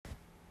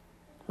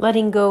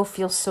Letting go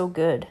feels so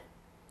good.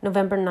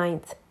 November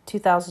 9th,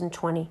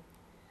 2020.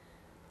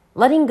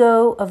 Letting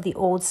go of the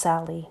old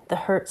Sally, the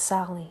hurt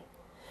Sally.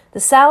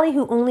 The Sally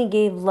who only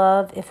gave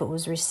love if it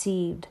was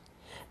received.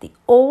 The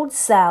old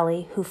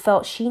Sally who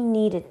felt she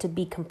needed to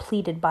be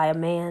completed by a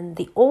man.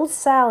 The old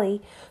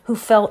Sally who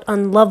felt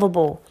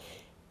unlovable,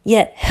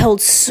 yet held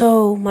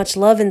so much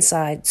love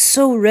inside,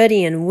 so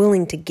ready and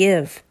willing to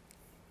give.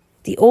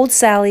 The old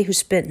Sally who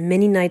spent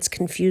many nights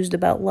confused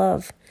about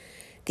love.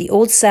 The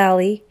old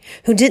Sally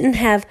who didn't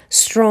have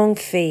strong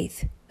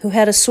faith, who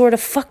had a sort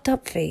of fucked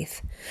up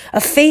faith, a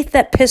faith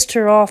that pissed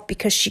her off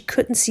because she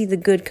couldn't see the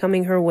good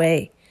coming her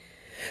way,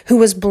 who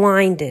was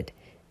blinded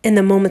in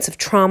the moments of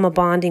trauma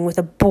bonding with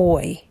a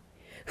boy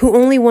who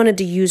only wanted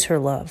to use her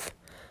love.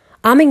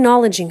 I'm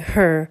acknowledging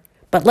her,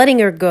 but letting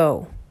her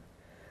go.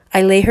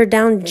 I lay her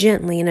down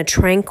gently in a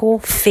tranquil,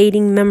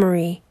 fading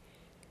memory,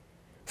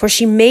 for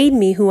she made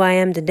me who I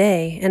am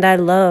today, and I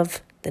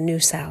love the new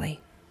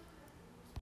Sally.